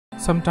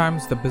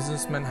Sometimes the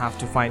businessmen have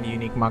to find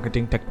unique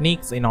marketing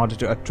techniques in order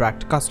to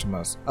attract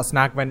customers. A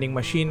snack vending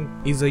machine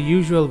is a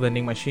usual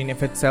vending machine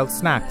if it sells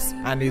snacks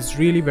and is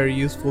really very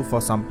useful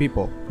for some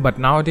people. But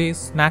nowadays,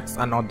 snacks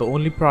are not the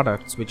only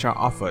products which are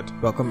offered.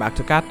 Welcome back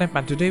to QatNip,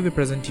 and today we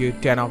present you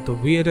 10 of the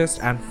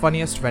weirdest and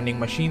funniest vending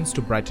machines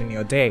to brighten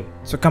your day.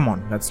 So come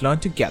on, let's learn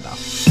together.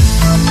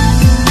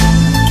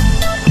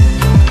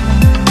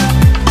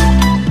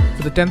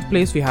 For the 10th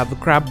place, we have the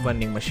crab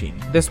vending machine.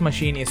 This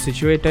machine is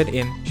situated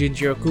in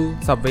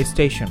Shinjuku subway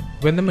station.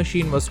 When the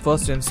machine was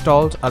first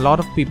installed, a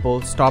lot of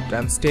people stopped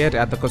and stared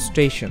at the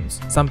crustaceans.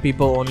 Some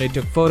people only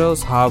took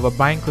photos, however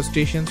buying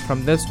crustaceans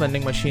from this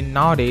vending machine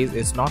nowadays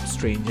is not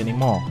strange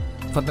anymore.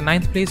 For the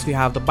 9th place, we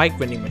have the bike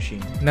vending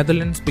machine.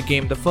 Netherlands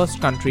became the first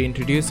country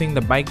introducing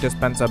the bike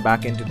dispenser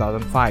back in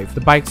 2005.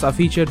 The bikes are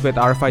featured with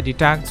RFID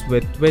tags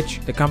with which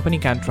the company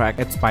can track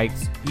its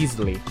bikes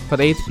easily. For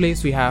the 8th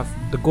place, we have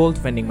the gold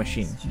vending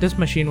machine. This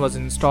machine was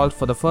installed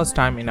for the first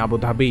time in Abu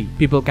Dhabi.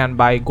 People can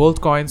buy gold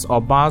coins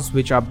or bars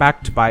which are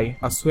backed by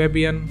a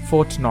Swabian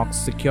Fort Knox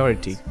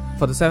security.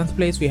 For the 7th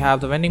place, we have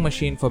the vending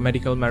machine for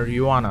medical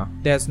marijuana.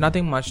 There's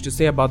nothing much to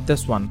say about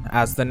this one,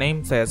 as the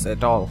name says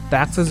it all. The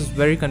access is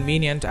very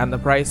convenient and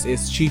the price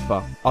is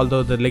cheaper,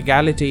 although the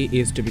legality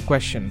is to be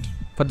questioned.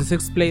 For the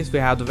 6th place, we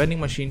have the vending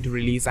machine to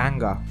release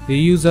anger. The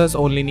users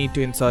only need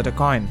to insert a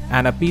coin,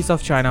 and a piece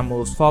of china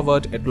moves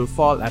forward, it will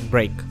fall and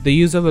break. The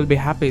user will be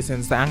happy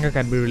since the anger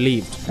can be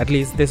relieved. At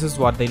least this is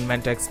what the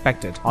inventor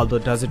expected. Although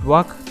does it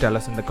work? Tell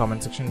us in the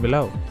comment section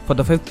below. For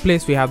the 5th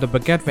place, we have the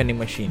baguette vending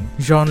machine.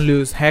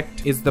 Jean-Louis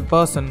Hecht is the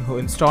person who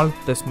installed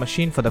this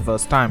machine for the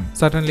first time.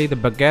 Certainly the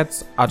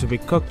baguettes are to be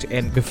cooked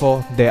in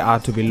before they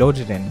are to be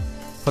loaded in.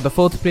 For the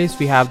 4th place,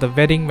 we have the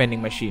wedding vending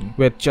machine.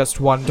 With just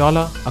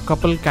 $1, a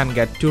couple can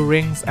get 2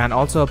 rings and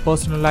also a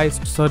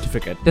personalized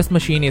certificate. This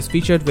machine is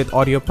featured with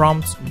audio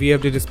prompts,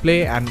 VFD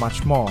display and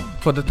much more.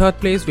 For the 3rd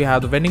place, we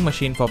have the vending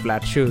machine for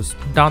flat shoes.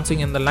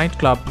 Dancing in the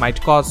nightclub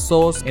might cause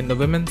sores in the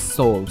women's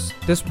soles.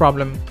 This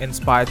problem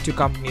inspired 2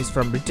 companies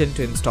from Britain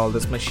to install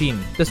this machine.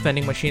 This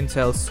vending machine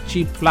sells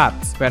cheap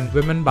flats. When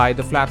women buy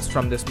the flats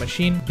from this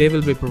machine, they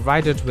will be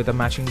provided with a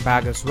matching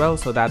bag as well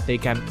so that they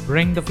can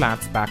bring the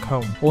flats back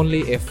home.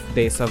 Only if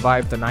they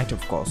survive the night, of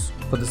course.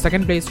 For the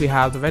 2nd place, we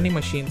have the vending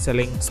machine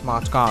selling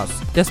smart cars.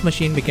 This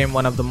machine became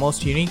one of the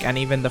most unique and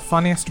even the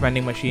funniest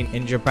vending machine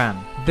in Japan.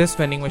 This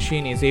vending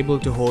machine is able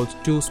to hold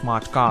 2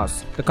 smart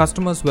cars. The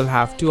customers will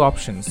have 2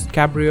 options,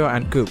 cabrio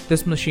and coupe.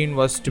 This machine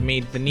was to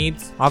meet the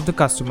needs of the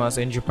customers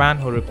in Japan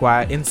who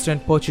require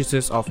instant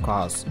purchases of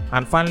cars.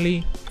 And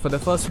finally, for the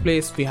 1st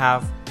place, we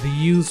have the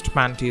used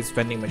panties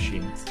vending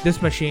machine.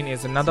 This machine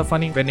is another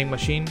funny vending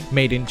machine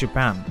made in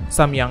Japan.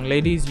 Some young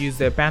ladies use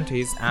their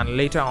panties and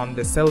later on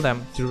they sell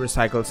them to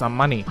recycle some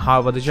money.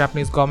 However, the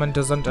Japanese government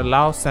doesn't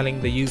allow selling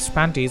the used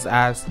panties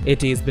as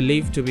it is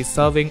believed to be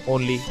serving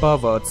only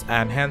perverts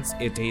and hence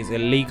it is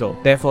illegal.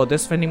 Therefore,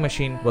 this vending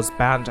machine was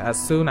banned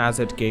as soon as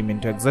it came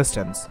into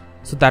existence.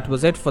 So that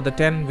was it for the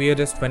 10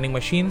 weirdest vending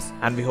machines,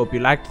 and we hope you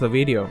liked the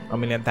video. A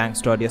million thanks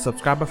to our dear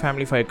subscriber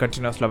family for your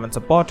continuous love and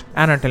support,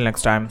 and until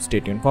next time, stay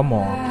tuned for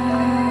more.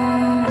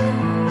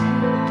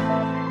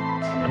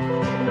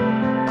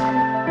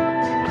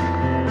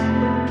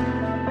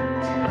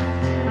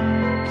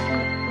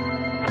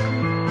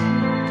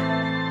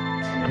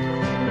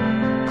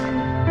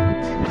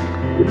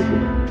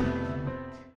 Thank you.